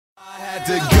Had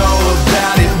to go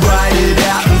about it, write it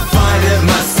out and find it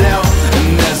myself.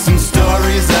 And there's some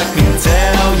stories I can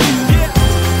tell you.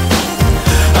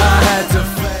 I had to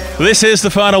fail. This is the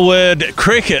Final Word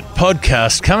Cricket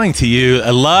podcast coming to you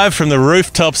live from the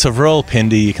rooftops of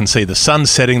Rawalpindi. You can see the sun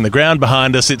setting, the ground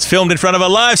behind us. It's filmed in front of a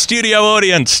live studio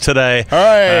audience today.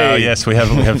 Hey! Yes, we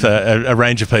have a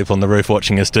range of people on the roof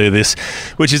watching us do this,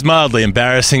 which is mildly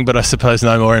embarrassing, but I suppose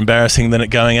no more embarrassing than it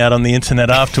going out on the internet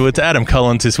afterwards. Adam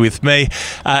Collins is with me.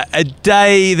 A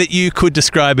day that you could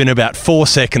describe in about 4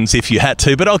 seconds if you had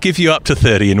to, but I'll give you up to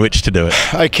 30 in which to do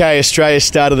it. Okay, Australia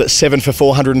started at 7 for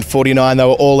 449. They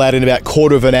were all out in about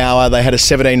quarter of an hour. They had a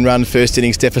 17-run first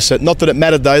innings deficit. Not that it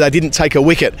mattered, though. They didn't take a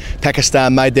wicket.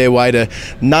 Pakistan made their way to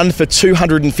none for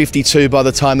 252 by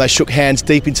the time they shook hands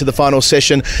deep into the final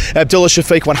session. Abdullah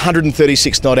Shafiq,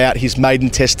 136 not out, his maiden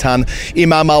test ton.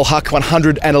 Imam Al-Haq,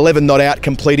 111 not out,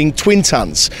 completing twin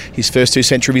tons. His first two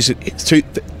centuries...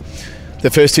 The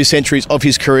first 2 centuries of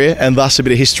his career, and thus a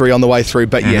bit of history on the way through.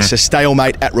 But yes, a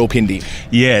stalemate at Rawalpindi.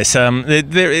 Yes,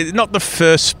 they're not the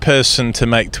first person to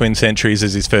make twin centuries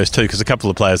as his first two, because a couple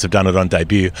of players have done it on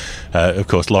debut. Of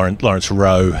course, Lawrence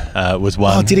Rowe was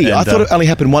one. Oh, did he? I thought it only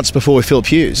happened once before with Philip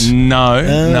Hughes. No.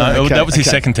 Okay, that was his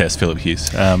second test, Philip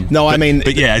Hughes.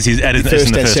 But yeah, as in the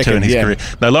first two in his career.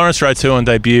 No, Lawrence Rowe two on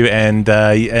debut, and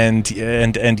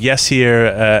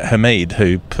Yasir Hamid,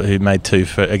 who made two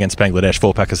against Bangladesh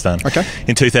for Pakistan. Okay.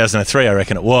 In 2003, I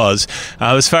reckon it was.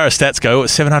 As far as stats go, it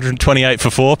was 728 for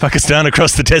 4, Pakistan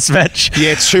across the test match.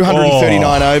 Yeah,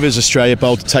 239 overs Australia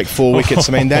bowled to take 4 wickets.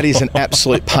 I mean, that is an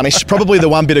absolute punish. Probably the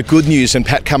one bit of good news, and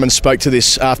Pat Cummins spoke to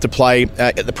this after play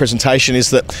at the presentation, is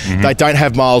that they don't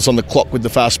have miles on the clock with the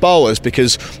fast bowlers,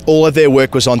 because all of their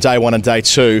work was on day 1 and day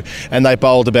 2, and they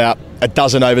bowled about a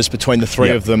dozen overs between the three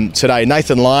of them today.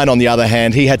 Nathan Lyon, on the other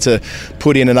hand, he had to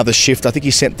put in another shift. I think he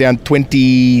sent down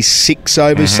 26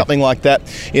 overs, something like that,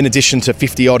 in addition to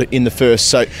 50-odd in the first.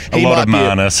 So a lot of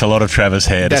Marnus, a lot of Travis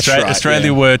Head.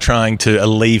 Australia were trying to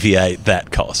alleviate that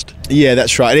cost. Yeah,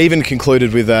 that's right. It even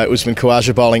concluded with Usman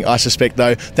Khawaja bowling. I suspect,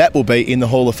 though, that will be in the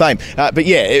Hall of Fame. But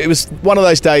yeah, it was one of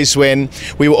those days when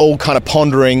we were all kind of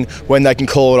pondering when they can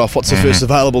call it off. What's the first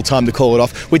available time to call it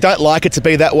off? We don't like it to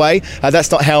be that way. That's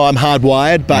not how I'm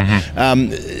hardwired,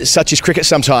 but such is cricket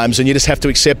sometimes, and you just have to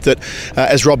accept that,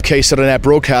 as Rob Key said on our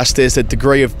broadcast, there's a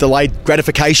degree of delayed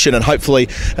gratification, and hopefully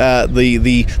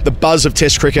the buzz of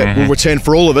Test cricket will return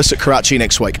for all of us at Karachi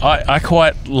next week. I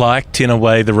quite liked, in a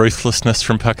way, the ruthlessness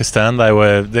from Pakistan. There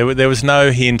was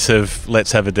no hint of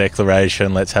let's have a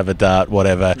declaration, let's have a dart,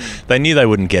 whatever. They knew they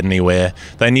wouldn't get anywhere.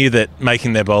 They knew that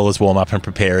making their bowlers warm up and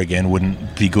prepare again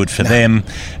wouldn't be good for them,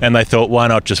 and they thought, why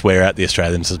not just wear out the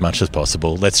Australians as much as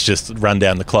possible? Let's just run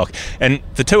down the clock. And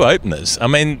the two openers, I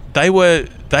mean, they were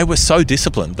so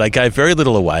disciplined. They gave very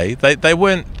little away. They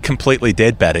weren't completely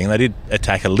dead batting. They did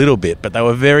attack a little bit, but they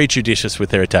were very judicious with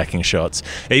their attacking shots.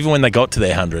 Even when they got to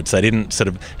their hundreds, they didn't sort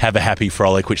of have a happy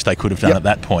frolic, which they could have done at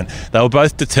that point. They were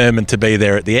both determined to be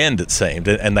there at the end, it seemed,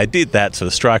 and they did that. So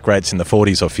the strike rates in the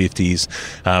 40s or 50s,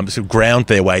 sort of ground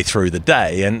their way through the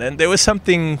day, and there was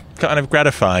something kind of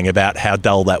gratifying about how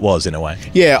dull that was, in a way.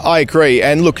 Yeah, I agree.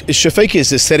 And look, Shafiq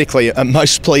is aesthetically a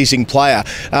most pleasing player.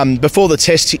 Before the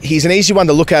test, he's an easy one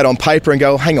to look at on paper and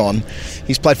go, hang on,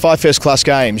 he's played 5 first-class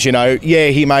games, you know. Yeah,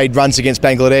 he made runs against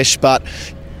Bangladesh, but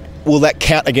will that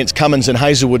count against Cummins and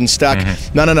Hazelwood and Stark?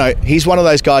 No. He's one of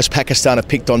those guys Pakistan have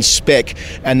picked on spec,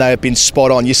 and they have been spot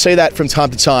on. You see that from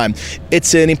time to time.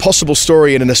 It's an impossible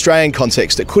story in an Australian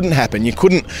context. It couldn't happen. You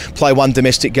couldn't play one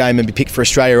domestic game and be picked for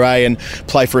Australia A and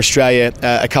play for Australia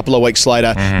a couple of weeks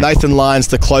later. Nathan Lyon's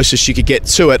the closest you could get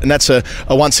to it, and that's a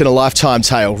once-in-a-lifetime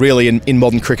tale, really, in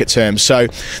modern cricket terms. So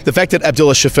the fact that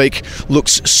Abdullah Shafiq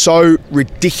looks so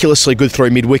ridiculously good through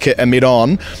mid-wicket and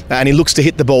mid-on, and he looks to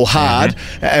hit the ball hard,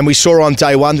 and we saw on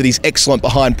day 1 that he's excellent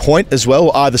behind point as well,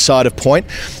 either side of point.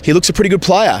 He looks a pretty good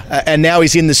player, and now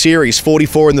he's in the series.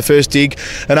 44 in the first dig,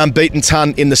 an unbeaten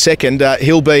ton in the second.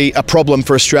 He'll be a problem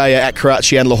for Australia at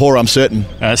Karachi and Lahore, I'm certain.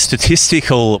 A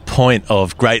statistical point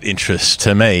of great interest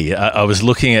to me. I was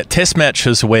looking at test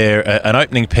matches where an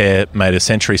opening pair made a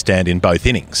century stand in both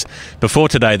innings. Before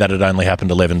today, that had only happened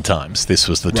 11 times. This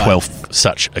was the 12th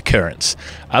such occurrence.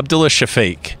 Abdullah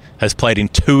Shafiq has played in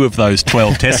 2 of those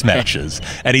 12 test matches,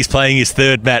 and he's playing his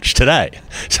 3rd match today.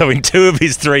 So in 2 of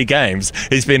his 3 games,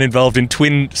 he's been involved in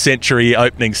twin century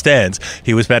opening stands.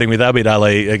 He was batting with Abid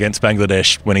Ali against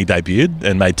Bangladesh when he debuted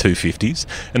and made 2 50s,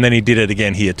 and then he did it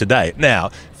again here today.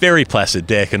 Now, very placid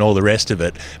deck and all the rest of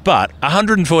it, but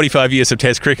 145 years of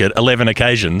Test cricket, 11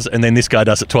 occasions, and then this guy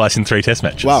does it twice in 3 Test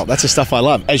matches. Wow, that's the stuff I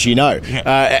love, as you know.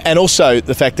 And also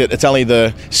the fact that it's only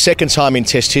the second time in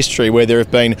Test history where there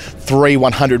have been 3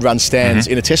 100-run run stands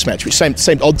in a test match, which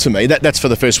seemed odd to me. That's for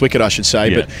the first wicket, I should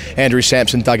say, but Andrew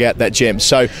Sampson dug out that gem.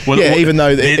 So, even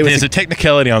though... There's a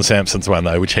technicality on Sampson's one,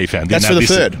 though, which he found. That's for the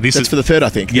third. That's for the third, I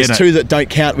think. There's two that don't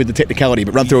count with the technicality,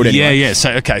 but run through it anyway. Yeah.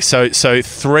 So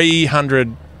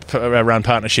 300 run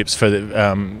partnerships for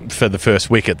the first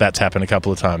wicket. That's happened a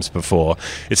couple of times before.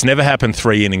 It's never happened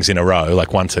 3 innings in a row,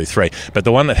 like 1, 2, 3. But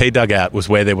the one that he dug out was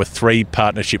where there were 3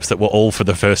 partnerships that were all for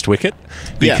the first wicket,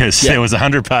 because there was a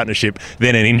 100 partnership,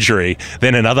 then an injury,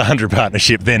 then another 100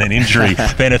 partnership, then an injury,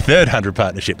 then a third 100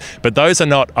 partnership. But those are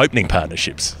not opening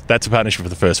partnerships. That's a partnership for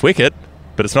the first wicket.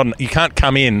 But it's not. You can't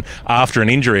come in after an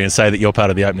injury and say that you're part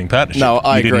of the opening partnership. No,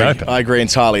 I agree. I agree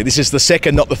entirely. This is the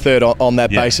second, not the third, on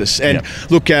that basis. And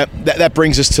look, that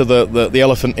brings us to the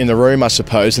elephant in the room, I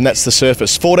suppose, and that's the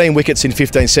surface. 14 wickets in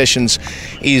 15 sessions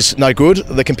is no good.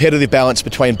 The competitive balance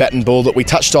between bat and ball that we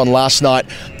touched on last night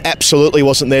absolutely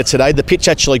wasn't there today. The pitch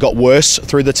actually got worse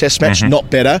through the test match,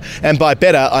 not better. And by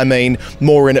better, I mean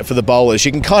more in it for the bowlers.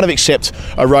 You can kind of accept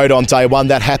a road on day one.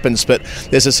 That happens, but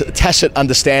there's a tacit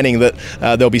understanding that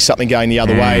there'll be something going the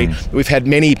other way. We've had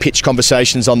many pitch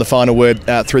conversations on the final word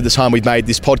through the time we've made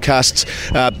this podcast.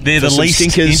 They're the least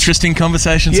interesting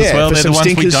conversations as well. They're the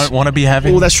ones we don't want to be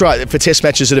having. Well, that's right. For test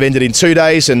matches that have ended in 2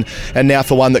 days, and now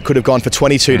for one that could have gone for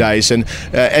 22 days. And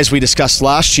as we discussed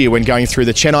last year when going through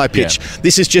the Chennai pitch,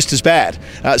 this is just as bad.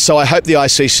 So I hope the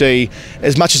ICC,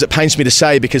 as much as it pains me to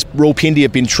say, because Rawalpindi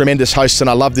have been tremendous hosts and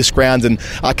I love this ground and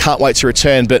I can't wait to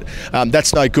return, but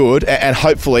that's no good. And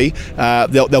hopefully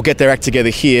they'll get their act together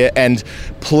here, and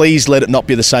please let it not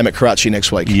be the same at Karachi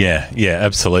next week. Yeah,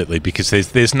 absolutely, because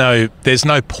there's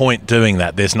no point doing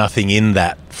that. There's nothing in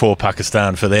that for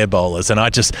Pakistan, for their bowlers, and I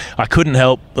couldn't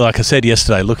help, like I said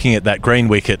yesterday, looking at that green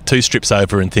wicket 2 strips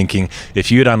over and thinking,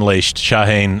 if you'd unleashed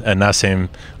Shaheen and Nasim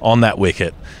on that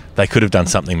wicket, they could have done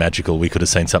something magical. We could have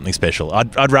seen something special.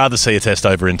 I'd rather see a test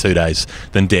over in 2 days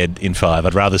than dead in 5.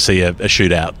 I'd rather see a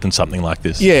shootout than something like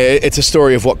this. Yeah, it's a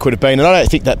story of what could have been. And I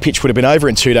don't think that pitch would have been over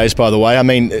in 2 days, by the way. I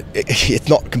mean, it's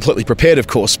not completely prepared, of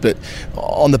course, but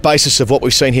on the basis of what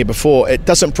we've seen here before, it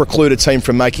doesn't preclude a team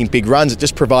from making big runs. It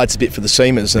just provides a bit for the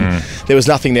seamers. And there was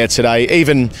nothing there today.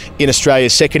 Even in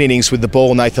Australia's second innings with the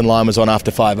ball, Nathan Lyon was on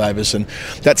after 5 overs. And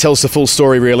that tells the full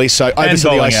story, really. So over to the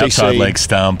ICC. Outside leg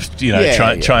stump,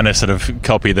 trying to sort of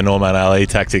copy the Norman Ali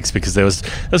tactics, because there was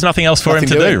nothing else for him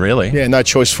to do, really. Yeah, no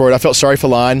choice for it. I felt sorry for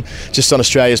Lyon, just on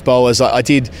Australia's bowlers. I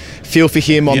did feel for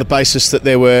him on the basis that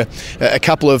there were a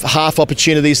couple of half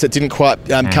opportunities that didn't quite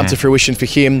come to fruition for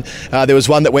him. There was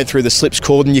one that went through the slips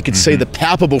cordon. You could see the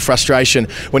palpable frustration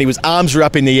when his arms were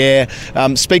up in the air.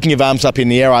 Speaking of arms up in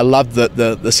the air, I loved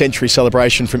the century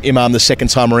celebration from Imam the second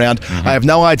time around. I have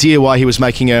no idea why he was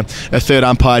making a third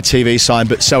umpire TV sign,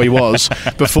 but so he was.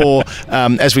 Before,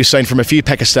 as we've seen from a few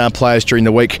Pakistan players during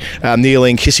the week,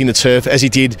 kneeling, kissing the turf, as he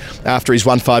did after his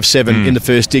 157 in the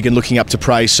first dig and looking up to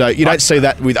praise. So you don't see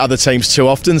that with other teams too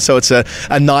often, so it's a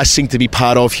nice thing to be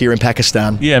part of here in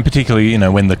Pakistan. Yeah, and particularly,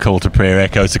 when the call to prayer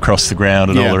echoes across the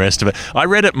ground and all the rest of it. I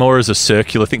read it more as a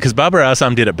circular thing, because Babar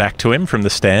Azam did it back to him from the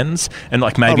stands, and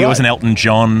maybe it was an Elton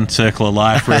John Circle of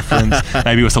Life reference,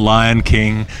 maybe it was a Lion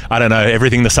King, I don't know,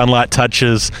 everything the sunlight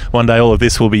touches, one day all of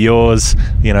this will be yours,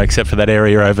 except for that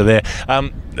area over there.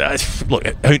 Look,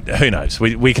 who knows?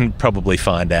 We can probably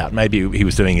find out. Maybe he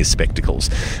was doing his spectacles,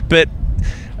 but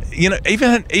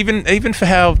even for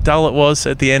how dull it was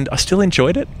at the end, I still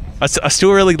enjoyed it. I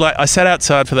still really I sat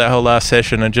outside for that whole last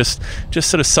session and just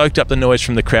sort of soaked up the noise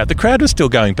from the crowd. The crowd was still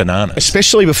going bananas.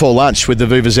 Especially before lunch with the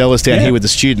vuvuzelas down here with the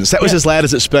students. That was as loud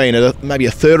as it's been. Maybe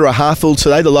a third or a half full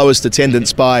today, the lowest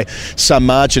attendance by some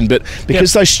margin. But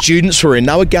because those students were in,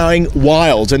 they were going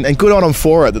wild. And good on them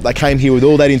for it, that they came here with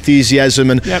all that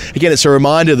enthusiasm. And again, it's a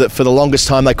reminder that for the longest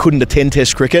time they couldn't attend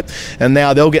Test cricket. And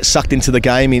now they'll get sucked into the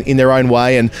game in their own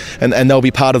way. And they'll be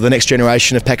part of the next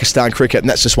generation of Pakistan cricket. And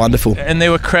that's just wonderful. And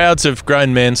there were crowds of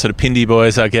grown men, sort of Pindi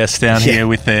boys, I guess, down here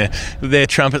with their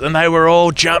trumpets, and they were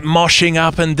all moshing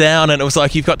up and down, and it was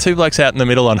like you've got 2 blokes out in the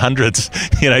middle on hundreds,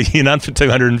 you're none for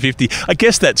 250. I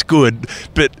guess that's good,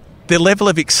 but their level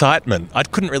of excitement, I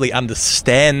couldn't really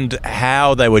understand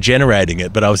how they were generating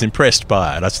it, but I was impressed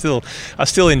by it. I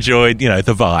still enjoyed,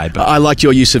 the vibe. I like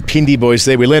your use of Pindi boys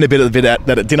there. We learned a bit of that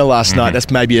at dinner last night. That's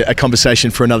maybe a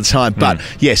conversation for another time. But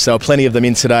yes, there were plenty of them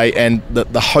in today, and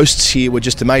the hosts here were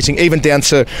just amazing, even down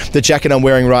to the jacket I'm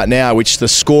wearing right now, which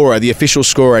the official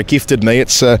scorer gifted me.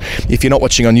 It's if you're not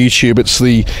watching on YouTube, it's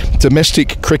the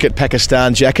domestic cricket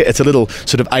Pakistan jacket. It's a little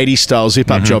sort of 80s style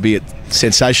zip-up jobby.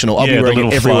 sensational. I'll be the wearing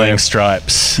little it everywhere. flying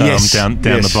stripes Yes, down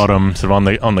yes. the bottom, sort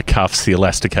of on the cuffs, the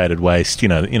elasticated waist. You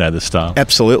know the style.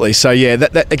 Absolutely. So yeah,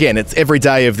 that again, it's every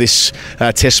day of this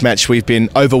Test match. We've been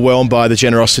overwhelmed by the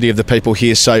generosity of the people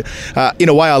here. So in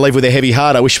a way, I leave with a heavy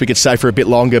heart. I wish we could stay for a bit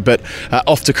longer, but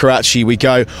off to Karachi we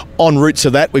go. En route to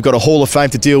that, we've got a Hall of Fame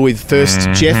to deal with first.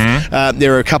 Jeff,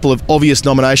 there are a couple of obvious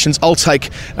nominations. I'll take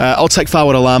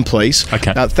Forward Alarm, please.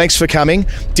 Okay. Thanks for coming.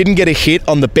 Didn't get a hit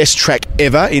on the best track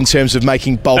ever in terms of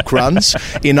making bulk runs.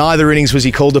 In either innings was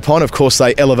he called upon. Of course,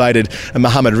 they elevated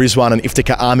Muhammad Rizwan and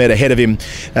Iftikhar Ahmed ahead of him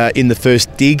in the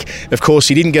first dig. Of course,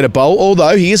 he didn't get a bowl,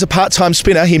 although he is a part-time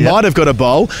spinner. He might have got a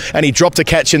bowl, and he dropped a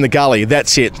catch in the gully.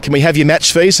 That's it. Can we have your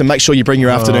match fees and make sure you bring your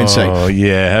afternoon tea? Oh,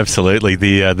 yeah, absolutely.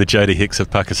 The Jody Hicks of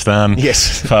Pakistan.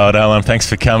 Yes. Fawad Alam, thanks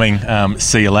for coming.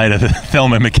 See you later.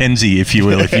 Thelma McKenzie, if you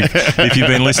will. If you've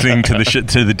been listening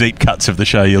to the deep cuts of the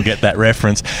show, you'll get that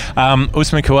reference.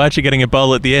 Usman Khawaja getting a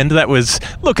bowl at the end. That was,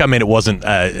 look, I mean,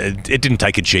 it didn't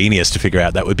take a genius to figure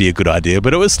out that would be a good idea,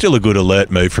 but it was still a good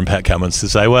alert move from Pat Cummins to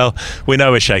say, well, we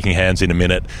know we're shaking hands in a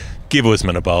minute. Give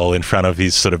Usman a bowl in front of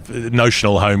his sort of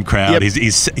notional home crowd,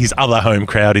 his other home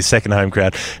crowd, his second home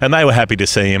crowd, and they were happy to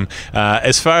see him.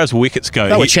 As far as wickets go,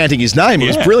 they were chanting his name. It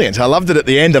was brilliant. I loved it at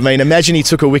the end. I mean, imagine he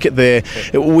took a wicket there.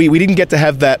 We didn't get to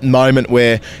have that moment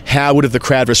where how would have the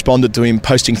crowd responded to him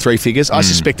posting three figures. I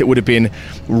suspect it would have been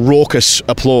raucous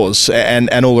applause and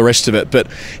all the rest of it. But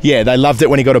yeah, they loved it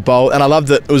when he got a bowl, and I loved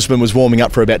that Usman was warming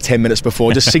up for about 10 minutes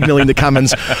before, just signalling to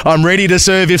Cummins, I'm ready to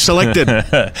serve if selected.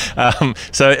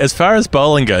 So as far as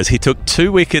bowling goes, he took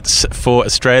 2 wickets for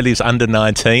Australia's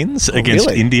under-19s against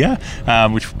India,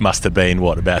 which must have been,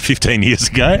 about 15 years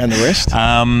ago. And the rest?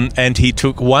 And he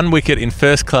took 1 wicket in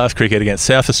first-class cricket against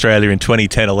South Australia in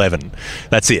 2010-11.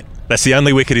 That's it. That's the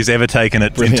only wicket he's ever taken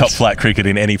in top flight cricket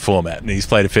in any format. And he's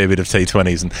played a fair bit of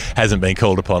T20s and hasn't been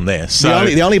called upon there. So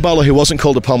the only bowler who wasn't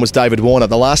called upon was David Warner.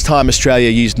 The last time Australia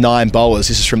used 9 bowlers,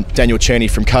 this is from Daniel Cherney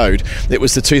from Code, it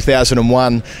was the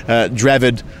 2001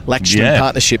 Dravid-Lakshman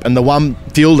partnership. And the one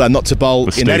fielder not to bowl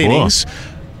in that innings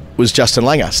was Justin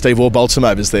Langer. Steve Waugh bowled some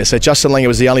overs there. So Justin Langer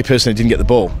was the only person who didn't get the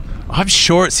ball. I'm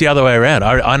sure it's the other way around.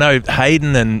 I know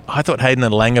Hayden and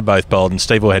Langer both bowled, and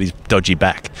Steve Waugh had his dodgy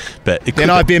back. But then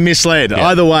I've been misled. Yeah.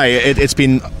 Either way, it's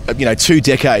been 2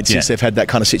 decades since they've had that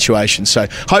kind of situation. So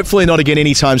hopefully not again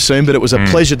anytime soon. But it was a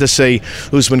pleasure to see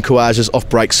Usman Khawaja's off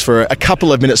breaks for a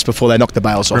couple of minutes before they knocked the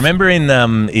bails off. Remember in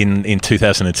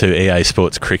 2002 EA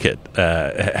Sports Cricket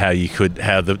how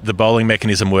the bowling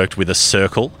mechanism worked with a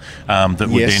circle that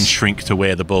would then shrink to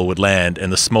where the ball would land,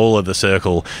 and the smaller the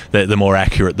circle, the more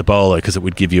accurate the bowler, because it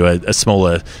would give you a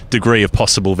smaller degree of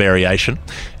possible variation.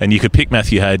 And you could pick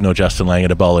Matthew Hayden or Justin Langer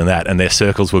to bowl in that, and their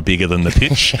circles were bigger than the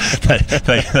pitch.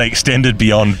 they extended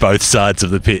beyond both sides of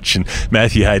the pitch, and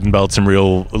Matthew Hayden bowled some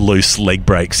real loose leg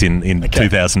breaks in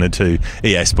 2002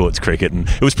 EA Sports Cricket, and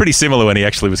it was pretty similar when he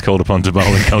actually was called upon to bowl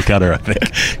in Kolkata, I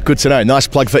think. Good to know. Nice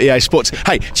plug for EA Sports.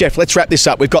 Hey, Jeff, let's wrap this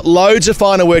up. We've got loads of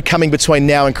final word coming between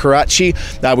now and Karachi.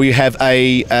 We have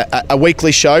a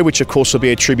weekly show, which of course will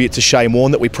be a tribute to Shane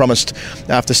Warne that we promised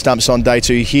after Stumps on day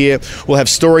 2 here. We'll have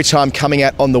story time coming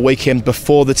out on the weekend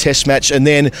before the Test match, and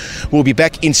then we'll be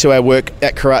back into our work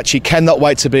at Karachi. Cannot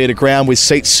wait to be at a ground with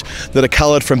seats that are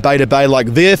coloured from bay to bay like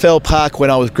VFL Park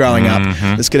when I was growing up.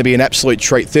 It's going to be an absolute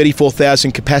treat.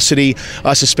 34,000 capacity.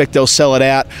 I suspect they'll sell it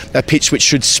out. A pitch which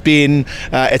should spin.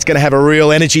 It's going to have a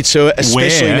real energy to it,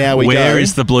 especially now we go. Where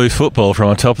is the blue football from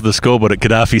on top of the scoreboard at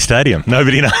Gaddafi Stadium?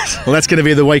 Nobody knows. Well, that's going to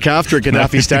be the week after at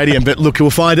Gaddafi Stadium, but look, we'll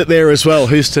find it there as well.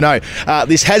 Who's to know?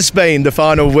 This has been the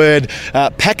final word.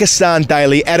 Pakistan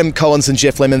Daily. Adam Collins and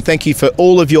Jeff Lemon, thank you for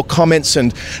all of your comments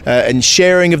and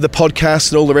sharing of the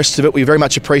podcast and all the rest of it. We very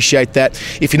much appreciate that.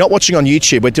 If you're not watching on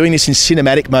YouTube, we're doing this in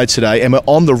cinematic mode today, and we're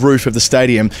on the roof of the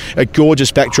stadium. A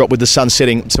gorgeous backdrop with the sun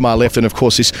setting to my left, and of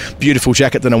course this beautiful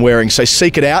jacket that I'm wearing. So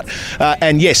seek it out.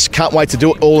 And yes, can't wait to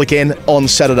do it all again on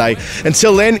Saturday.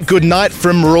 Until then, good night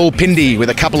from Rawalpindi with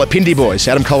a couple of Pindi boys,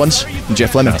 Adam Collins and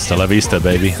Jeff Lemon. Hasta la vista,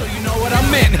 baby.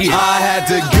 I had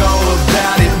to go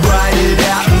about it, write it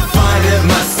out.